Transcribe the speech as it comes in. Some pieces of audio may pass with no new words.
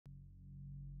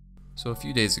So a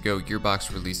few days ago,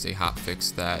 Gearbox released a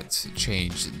hotfix that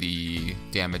changed the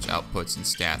damage outputs and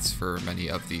stats for many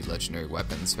of the legendary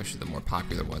weapons, especially the more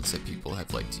popular ones that people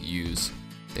have liked to use.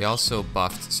 They also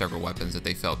buffed several weapons that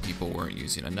they felt people weren't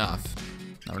using enough.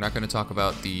 Now, we're not going to talk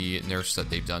about the nerfs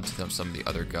that they've done to some of the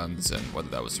other guns and whether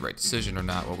that was the right decision or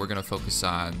not. What we're going to focus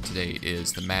on today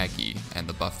is the Maggie and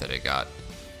the buff that it got.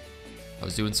 I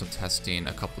was doing some testing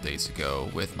a couple days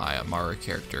ago with my Amara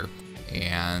character,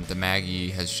 and the Maggie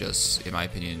has just, in my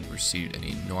opinion, received an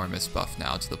enormous buff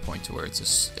now to the point to where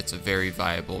it's a very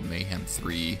viable Mayhem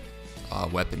 3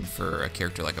 weapon for a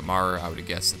character like Amara. I would have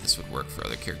guessed that this would work for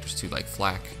other characters too, like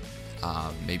Flak,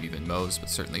 maybe even Mose, but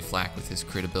certainly Flak with his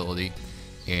crit ability.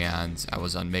 And I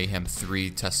was on Mayhem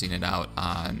 3 testing it out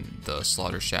on the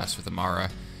Slaughter Shafts with Amara,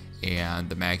 and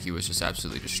the Maggie was just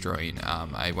absolutely destroying.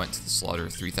 I went to the Slaughter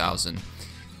 3000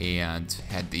 and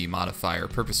had the modifier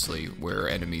purposely where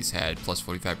enemies had plus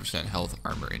 45% health,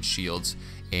 armor, and shields,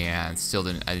 and still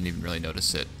I didn't even really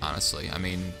notice it, honestly. I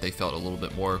mean, they felt a little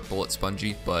bit more bullet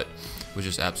spongy, but was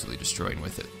just absolutely destroying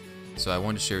with it. So I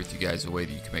wanted to share with you guys a way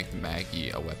that you can make the Maggie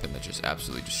a weapon that just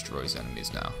absolutely destroys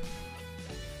enemies now.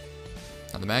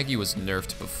 Now, the Maggie was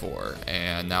nerfed before,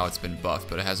 and now it's been buffed,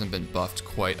 but it hasn't been buffed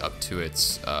quite up to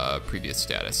its previous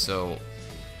status. So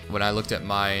when I looked at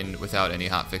mine without any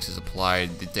hotfixes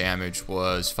applied, the damage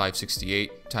was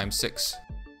 568 times 6.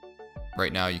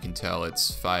 Right now you can tell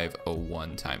it's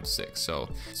 501 times 6, so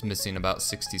it's missing about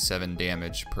 67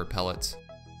 damage per pellet.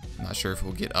 I'm not sure if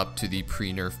we'll get up to the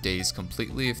pre-nerf days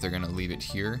completely, if they're going to leave it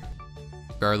here.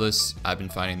 Regardless, I've been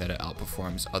finding that it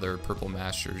outperforms other purple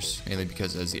masters, mainly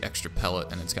because it has the extra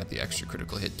pellet and it's got the extra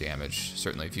critical hit damage.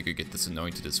 Certainly if you could get this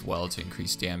anointed as well to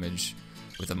increase damage,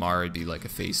 with Amara it'd be like a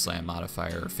phase slam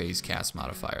modifier or phase cast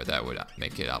modifier that would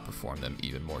make it outperform them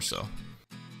even more so.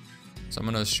 So I'm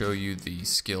going to show you the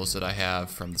skills that I have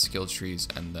from the skill trees,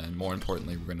 and then more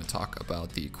importantly we're going to talk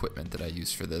about the equipment that I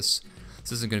use for this.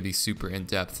 This isn't going to be super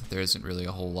in-depth. There isn't really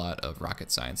a whole lot of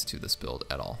rocket science to this build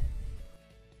at all.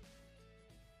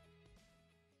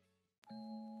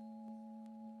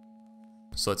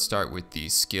 So let's start with the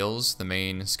skills. The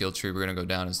main skill tree we're going to go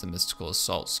down is the Mystical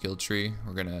Assault skill tree.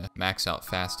 We're going to max out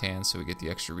fast hands so we get the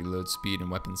extra reload speed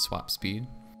and weapon swap speed.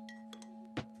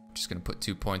 Just going to put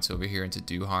 2 points over here into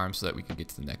do harm so that we can get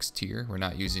to the next tier. We're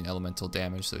not using elemental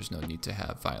damage, so there's no need to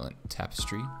have violent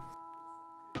tapestry.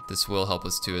 This will help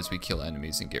us too as we kill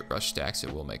enemies and get rush stacks.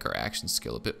 It will make our action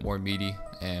skill a bit more meaty,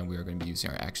 and we are going to be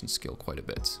using our action skill quite a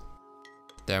bit.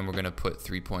 Then we're going to put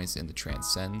 3 points in the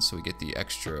Transcend so we get the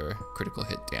extra critical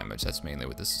hit damage. That's mainly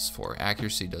what this is for.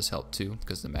 Accuracy does help too,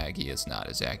 because the Maggie is not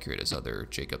as accurate as other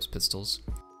Jacob's pistols.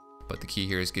 But the key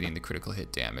here is getting the critical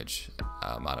hit damage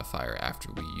modifier after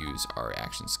we use our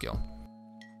action skill.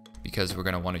 Because we're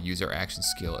going to want to use our action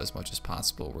skill as much as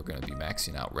possible, we're going to be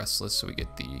maxing out Restless so we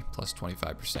get the plus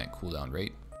 25% cooldown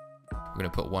rate. We're going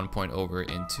to put 1 point over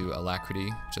into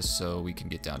Alacrity just so we can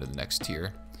get down to the next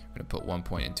tier. We're going to put 1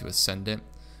 point into Ascendant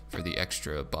for the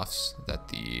extra buffs that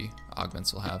the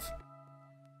augments will have.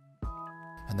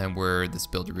 And then where this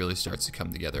build really starts to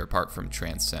come together, apart from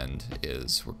Transcend,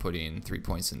 is we're putting 3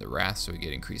 points into Wrath so we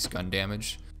get increased gun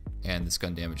damage. And this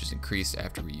gun damage is increased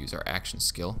after we use our action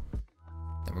skill.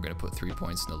 Then we're going to put 3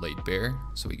 points in the Laid Bare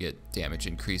so we get damage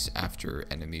increase after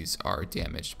enemies are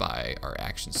damaged by our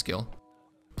action skill.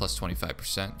 Plus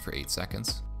 25% for 8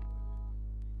 seconds.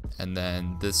 And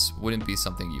then this wouldn't be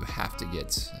something you have to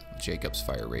get. Jacob's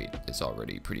fire rate is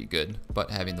already pretty good, but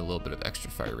having the little bit of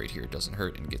extra fire rate here doesn't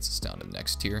hurt and gets us down to the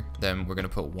next tier. Then we're going to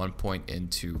put 1 point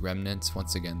into Remnant.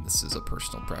 Once again, this is a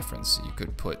personal preference. You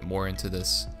could put more into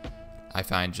this. I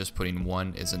find just putting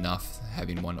 1 is enough.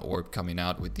 Having 1 orb coming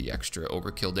out with the extra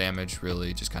overkill damage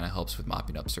really just kind of helps with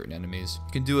mopping up certain enemies.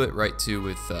 You can do it right too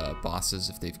with bosses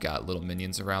if they've got little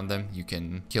minions around them. You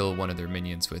can kill one of their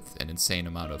minions with an insane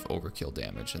amount of overkill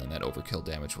damage, and then that overkill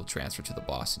damage will transfer to the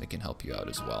boss and it can help you out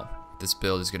as well. This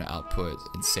build is going to output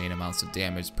insane amounts of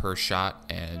damage per shot,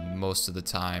 and most of the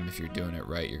time, if you're doing it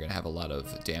right, you're going to have a lot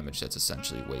of damage that's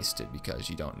essentially wasted because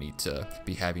you don't need to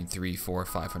be having 300, 400,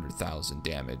 500,000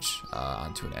 damage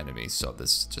onto an enemy. So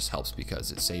this just helps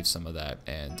because it saves some of that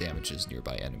and damages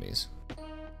nearby enemies.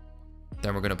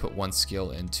 Then we're going to put 1 skill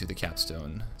into the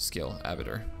capstone skill,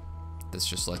 Avatar. This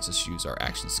just lets us use our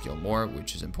action skill more,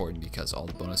 which is important because all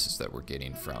the bonuses that we're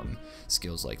getting from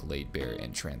skills like Laid Bare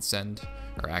and Transcend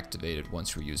are activated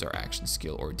once we use our action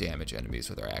skill or damage enemies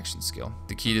with our action skill.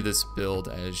 The key to this build,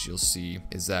 as you'll see,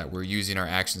 is that we're using our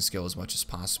action skill as much as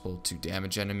possible to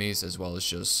damage enemies, as well as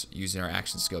just using our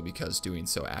action skill because doing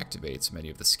so activates many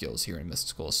of the skills here in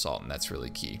Mystical Assault, and that's really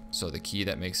key. So the key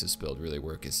that makes this build really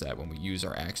work is that when we use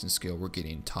our action skill, we're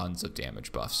getting tons of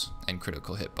damage buffs and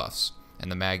critical hit buffs.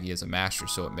 And the Maggie is a master,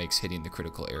 so it makes hitting the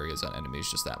critical areas on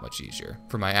enemies just that much easier.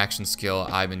 For my action skill,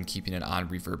 I've been keeping it on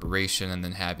Reverberation and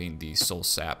then having the Soul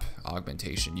Sap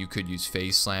augmentation. You could use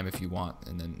Phase Slam if you want,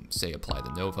 and then say apply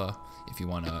the Nova if you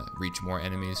want to reach more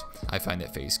enemies. I find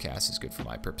that Phase Cast is good for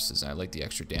my purposes, and I like the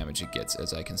extra damage it gets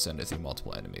as I can send it through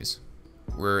multiple enemies.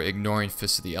 We're ignoring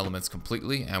Fist of the Elements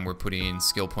completely, and we're putting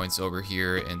skill points over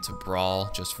here into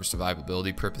Brawl just for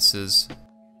survivability purposes.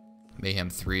 Mayhem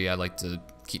 3, I like to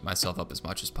keep myself up as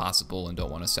much as possible and don't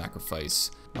want to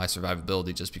sacrifice my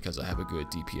survivability just because I have a good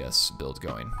DPS build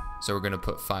going. So we're going to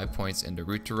put 5 points into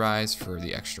Root to Rise for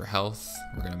the extra health.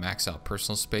 We're going to max out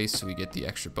Personal Space so we get the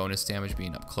extra bonus damage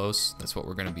being up close. That's what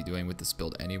we're going to be doing with this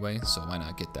build anyway, so why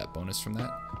not get that bonus from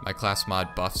that? My class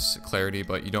mod buffs Clarity,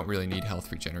 but you don't really need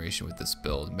health regeneration with this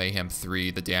build. Mayhem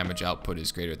 3, the damage output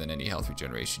is greater than any health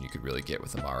regeneration you could really get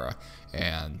with Amara,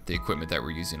 and the equipment that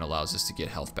we're using allows us to get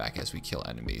health back as we kill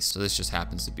enemies. So this just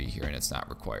happens to be here and it's not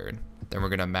required. Then we're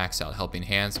going to max out Helping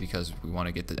Hands because we want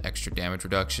to get the extra damage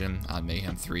reduction on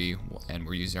Mayhem 3, and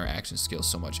we're using our action skills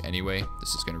so much anyway.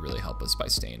 This is going to really help us by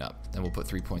staying up. Then we'll put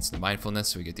 3 points into Mindfulness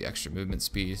so we get the extra movement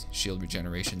speed, shield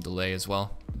regeneration delay as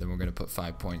well. Then we're going to put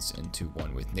 5 points into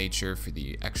One with Nature for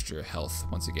the extra health.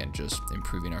 Once again, just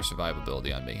improving our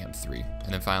survivability on Mayhem 3.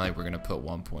 And then finally, we're going to put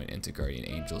 1 point into Guardian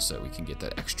Angel so that we can get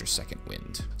that extra second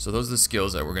wind. So those are the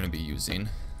skills that we're going to be using.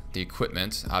 The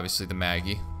equipment, obviously the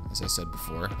Maggie, as I said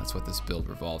before, that's what this build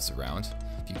revolves around.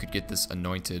 If you could get this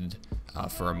anointed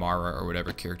for Amara or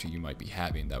whatever character you might be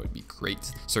having, that would be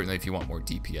great. Certainly if you want more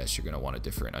DPS, you're going to want a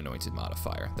different anointed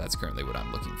modifier. That's currently what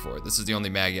I'm looking for. This is the only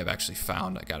Maggie I've actually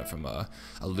found. I got it from a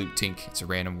loot tink. It's a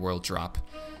random world drop,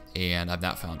 and I've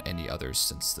not found any others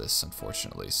since this,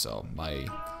 unfortunately. So my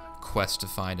quest to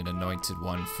find an anointed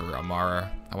one for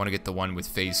Amara, I want to get the one with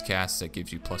Phase Cast that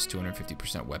gives you plus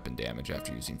 250% weapon damage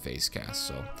after using Phase Cast.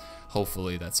 So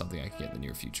hopefully that's something I can get in the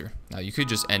near future. Now you could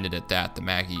just end it at that. The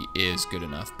Maggie is good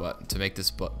enough, but to make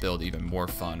this build even more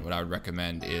fun, what I would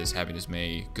recommend is having as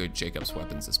many good Jacob's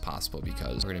weapons as possible,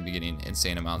 because we're going to be getting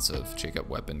insane amounts of Jacob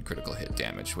weapon critical hit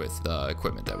damage with the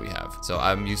equipment that we have. So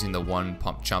I'm using the One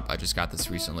Pump Chump. I just got this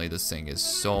recently. This thing is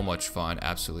so much fun,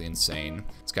 absolutely insane.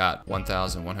 It's got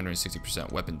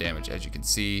 1,160% weapon damage, as you can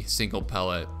see. Single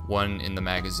pellet, one in the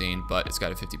magazine, but it's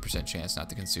got a 50% chance not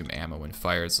to consume ammo when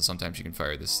fired, so sometimes you can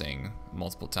fire this thing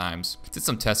multiple times. Did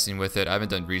some testing with it. I haven't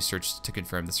done research to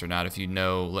confirm this or not. If you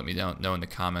know, let me know in the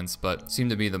comments, but it seemed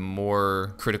to be the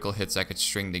more critical hits I could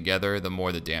string together, the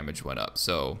more the damage went up.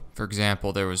 So for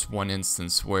example, there was one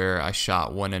instance where I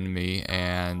shot one enemy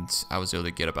and I was able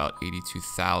to get about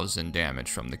 82,000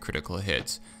 damage from the critical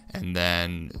hit. And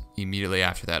then immediately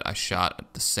after that, I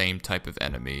shot the same type of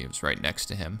enemy. It was right next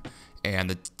to him, and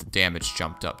the damage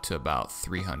jumped up to about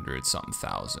 300 something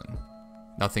thousand.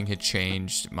 Nothing had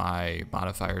changed. My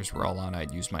modifiers were all on.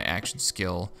 I'd used my action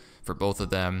skill for both of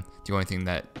them. The only thing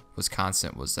that was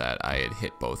constant was that I had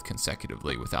hit both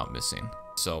consecutively without missing.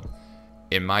 So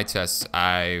in my tests,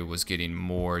 I was getting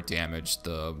more damage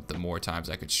the more times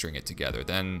I could string it together.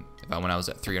 Then when I was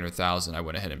at 300,000, I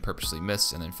went ahead and purposely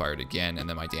missed and then fired again, and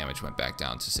then my damage went back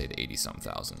down to say the 80-something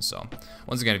thousand. So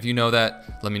once again, if you know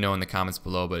that, let me know in the comments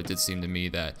below, but it did seem to me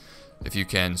that if you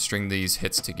can string these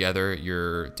hits together,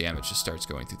 your damage just starts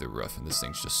going through the roof, and this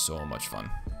thing's just so much fun.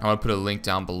 I want to put a link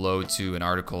down below to an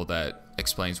article that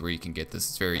explains where you can get this.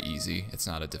 It's very easy. It's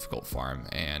not a difficult farm,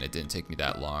 and it didn't take me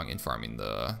that long in farming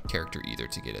the character either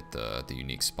to get it the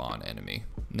unique spawn enemy.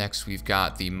 Next, we've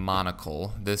got the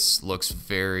Monocle. This looks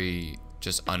very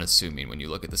just unassuming when you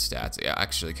look at the stats. It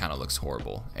actually kind of looks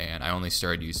horrible, and I only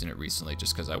started using it recently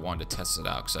just because I wanted to test it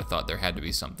out, because I thought there had to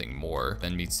be something more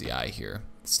than meets the eye here.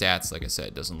 Stats, like I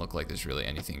said, doesn't look like there's really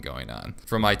anything going on.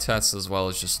 From my tests, as well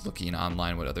as just looking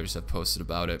online what others have posted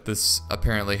about it, this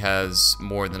apparently has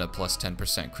more than a plus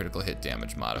 10% critical hit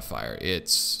damage modifier.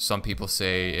 Some people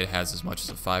say it has as much as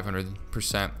a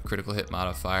 500% critical hit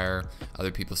modifier.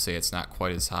 Other people say it's not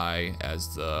quite as high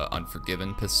as the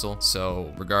Unforgiven pistol.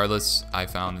 So regardless, I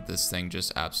found that this thing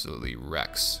just absolutely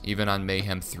wrecks. Even on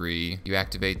Mayhem 3, you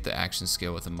activate the action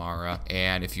skill with Amara,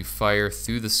 and if you fire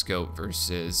through the scope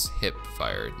versus hip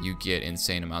fire, fired, you get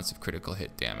insane amounts of critical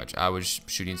hit damage. I was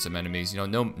shooting some enemies, you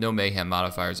know, no mayhem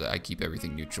modifiers. I keep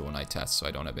everything neutral when I test, so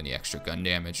I don't have any extra gun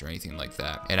damage or anything like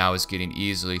that. And I was getting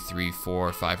easily 3,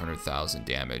 4, 500,000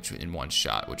 damage in one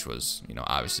shot, which was, you know,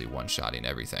 obviously one-shotting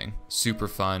everything. Super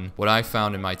fun. What I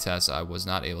found in my tests, I was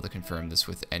not able to confirm this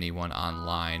with anyone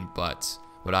online, but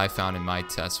what I found in my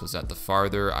test was that the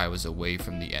farther I was away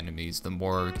from the enemies, the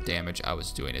more damage I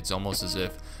was doing. It's almost as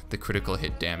if the critical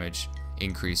hit damage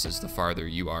increases the farther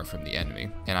you are from the enemy.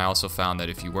 And I also found that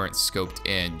if you weren't scoped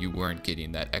in, you weren't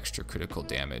getting that extra critical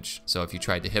damage. So if you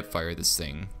tried to hip fire this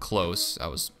thing close, I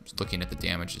was looking at the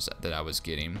damages that I was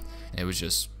getting, and it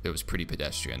was pretty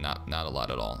pedestrian, not a lot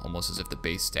at all, almost as if the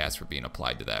base stats were being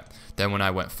applied to that. Then when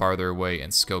I went farther away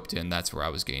and scoped in, that's where I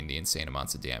was getting the insane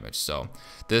amounts of damage. So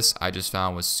this I just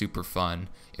found was super fun.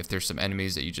 If there's some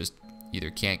enemies that you just either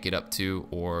can't get up to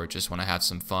or just want to have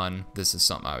some fun, this is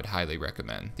something I would highly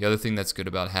recommend. The other thing that's good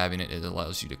about having it, it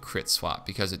allows you to crit swap.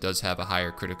 Because it does have a higher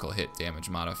critical hit damage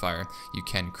modifier, you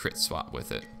can crit swap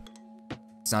with it.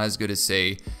 It's not as good as,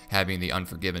 say, having the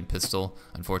Unforgiven pistol.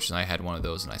 Unfortunately, I had one of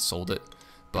those and I sold it.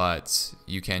 But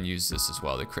you can use this as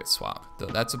well to crit swap. So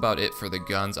that's about it for the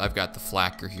guns. I've got the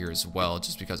Flacker here as well,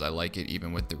 just because I like it.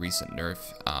 Even with the recent nerf,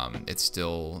 it's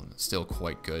still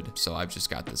quite good. So I've just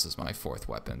got this as my 4th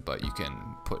weapon, but you can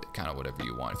put kind of whatever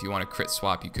you want. If you want to crit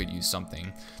swap, you could use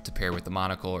something to pair with the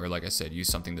monocle, or like I said, use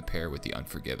something to pair with the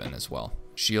Unforgiven as well.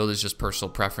 Shield is just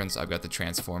personal preference. I've got the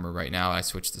Transformer right now. I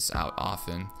switch this out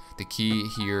often. The key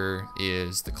here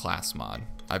is the class mod.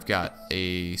 I've got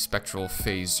a Spectral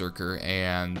Phase Zerker,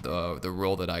 and the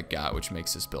roll that I got, which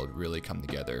makes this build really come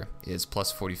together, is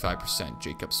plus 45%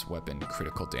 Jacob's weapon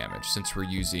critical damage. Since we're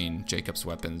using Jacob's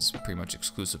weapons pretty much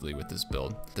exclusively with this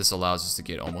build, this allows us to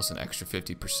get almost an extra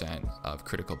 50% of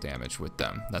critical damage with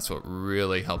them. That's what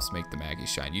really helps make the Maggie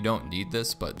shine. You don't need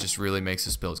this, but just really makes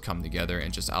this build come together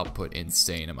and just output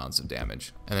insane amounts of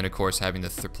damage. And then of course, having the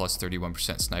plus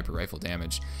 31% sniper rifle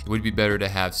damage, it would be better to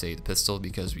have, say, the pistol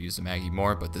because we use the Maggie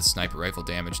more, but this sniper rifle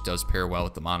damage does pair well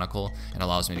with the monocle and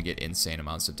allows me to get insane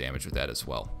amounts of damage with that as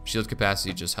well. Shield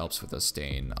capacity just helps with us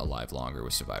staying alive longer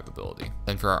with survivability.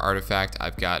 Then for our artifact,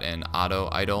 I've got an auto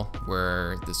idol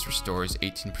where this restores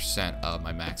 18% of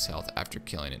my max health after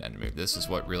killing an enemy. This is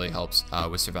what really helps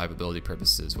with survivability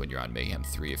purposes when you're on Mayhem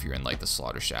 3, if you're in like the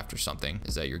Slaughter Shaft or something,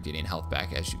 is that you're getting health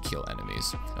back as you kill enemies.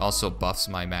 It also buffs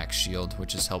my max shield,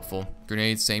 which is helpful.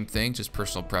 Grenades, same thing, just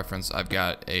personal preference. I've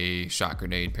got a shot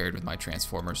grenade paired with my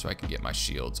Transformer so I can get my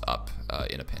shields up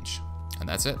in a pinch. And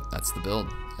that's it. That's the build.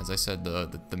 As I said,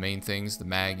 the main things, the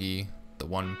Maggie, the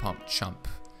One Pump Chump,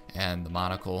 and the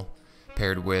monocle,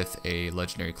 paired with a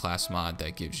legendary class mod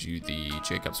that gives you the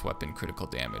Jacob's weapon critical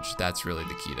damage. That's really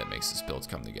the key that makes this build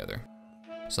come together.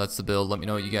 So that's the build. Let me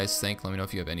know what you guys think. Let me know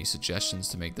if you have any suggestions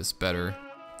to make this better.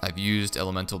 I've used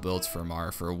elemental builds for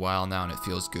Amara for a while now, and it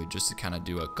feels good just to kind of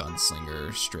do a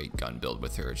gunslinger straight gun build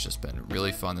with her. It's just been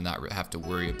really fun to not have to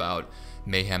worry about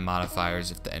mayhem modifiers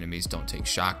if the enemies don't take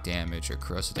shock damage or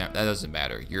corrosive damage. That doesn't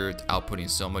matter. You're outputting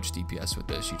so much DPS with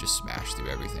this, you just smash through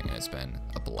everything, and it's been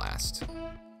a blast.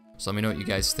 So let me know what you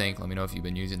guys think. Let me know if you've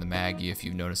been using the Maggie, if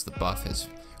you've noticed the buff has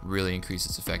really increased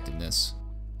its effectiveness.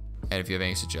 And if you have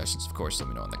any suggestions, of course, let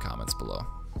me know in the comments below.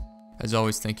 As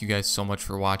always, thank you guys so much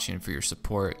for watching and for your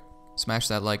support. Smash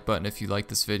that like button if you like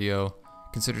this video.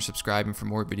 Consider subscribing for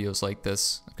more videos like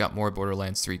this. I've got more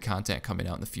Borderlands 3 content coming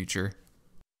out in the future.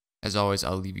 As always,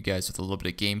 I'll leave you guys with a little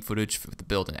bit of game footage for the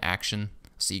build in action.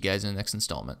 I'll see you guys in the next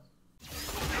installment.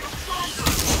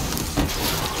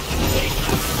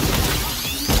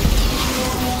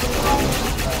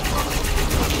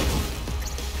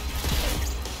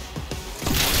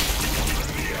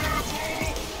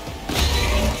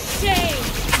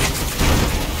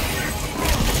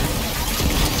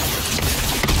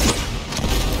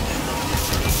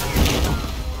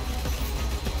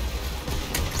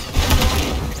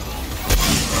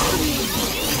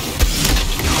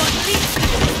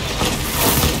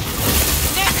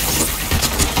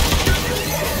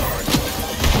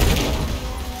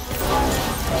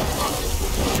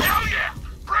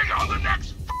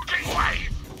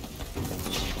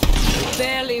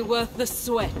 Barely worth the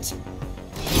sweat.